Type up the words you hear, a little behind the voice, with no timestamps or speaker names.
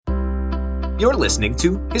You're listening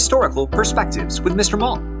to Historical Perspectives with Mr.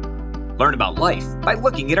 Malt. Learn about life by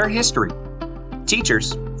looking at our history.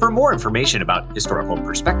 Teachers, for more information about historical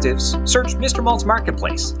perspectives, search Mr. Malt's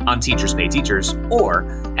Marketplace on Teachers Pay Teachers or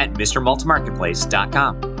at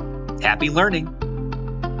mrmaltmarketplace.com. Happy learning!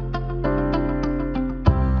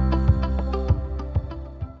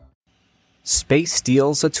 Space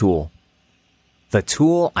steals a tool. The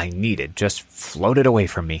tool I needed just floated away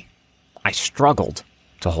from me. I struggled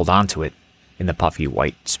to hold on to it in the puffy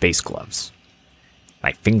white space gloves.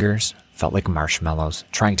 My fingers felt like marshmallows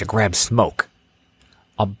trying to grab smoke.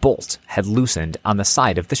 A bolt had loosened on the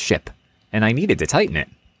side of the ship, and I needed to tighten it.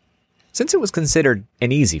 Since it was considered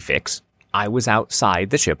an easy fix, I was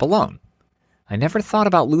outside the ship alone. I never thought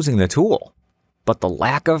about losing the tool, but the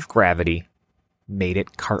lack of gravity made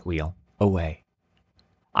it cartwheel away.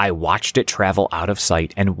 I watched it travel out of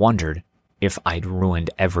sight and wondered if I'd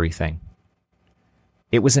ruined everything.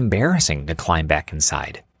 It was embarrassing to climb back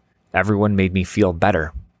inside. Everyone made me feel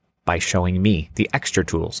better by showing me the extra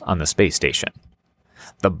tools on the space station.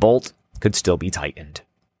 The bolt could still be tightened.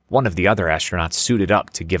 One of the other astronauts suited up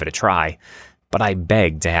to give it a try, but I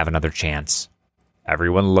begged to have another chance.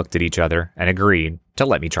 Everyone looked at each other and agreed to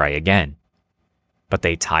let me try again. But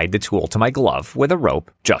they tied the tool to my glove with a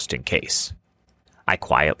rope just in case. I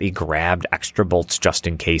quietly grabbed extra bolts just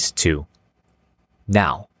in case, too.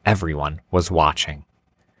 Now, everyone was watching.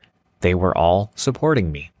 They were all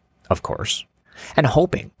supporting me, of course, and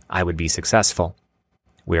hoping I would be successful.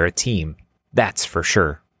 We're a team, that's for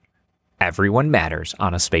sure. Everyone matters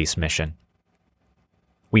on a space mission.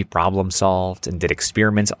 We problem-solved and did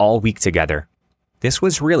experiments all week together. This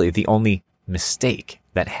was really the only mistake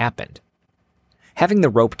that happened. Having the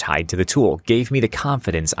rope tied to the tool gave me the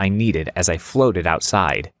confidence I needed as I floated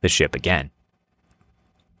outside the ship again.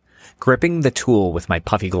 Gripping the tool with my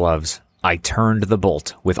puffy gloves, I turned the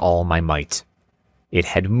bolt with all my might. It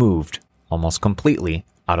had moved almost completely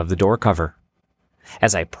out of the door cover.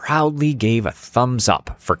 As I proudly gave a thumbs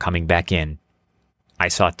up for coming back in, I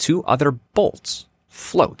saw two other bolts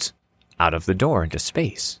float out of the door into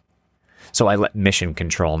space. So I let Mission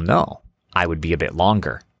Control know I would be a bit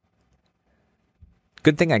longer.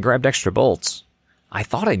 Good thing I grabbed extra bolts. I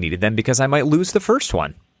thought I needed them because I might lose the first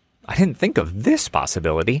one. I didn't think of this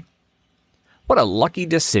possibility. What a lucky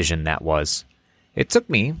decision that was. It took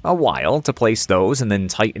me a while to place those and then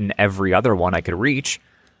tighten every other one I could reach.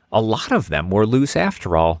 A lot of them were loose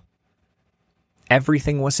after all.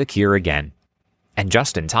 Everything was secure again. And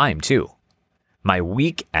just in time, too. My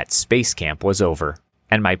week at space camp was over,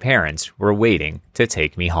 and my parents were waiting to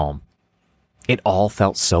take me home. It all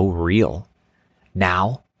felt so real.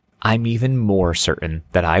 Now, I'm even more certain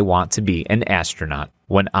that I want to be an astronaut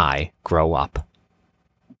when I grow up.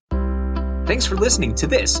 Thanks for listening to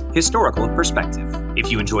this Historical Perspective.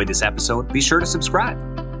 If you enjoyed this episode, be sure to subscribe.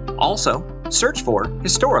 Also, search for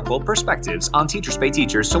Historical Perspectives on Teachers Pay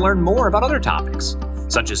Teachers to learn more about other topics,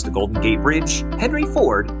 such as the Golden Gate Bridge, Henry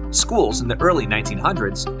Ford, schools in the early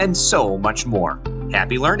 1900s, and so much more.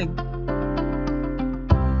 Happy learning!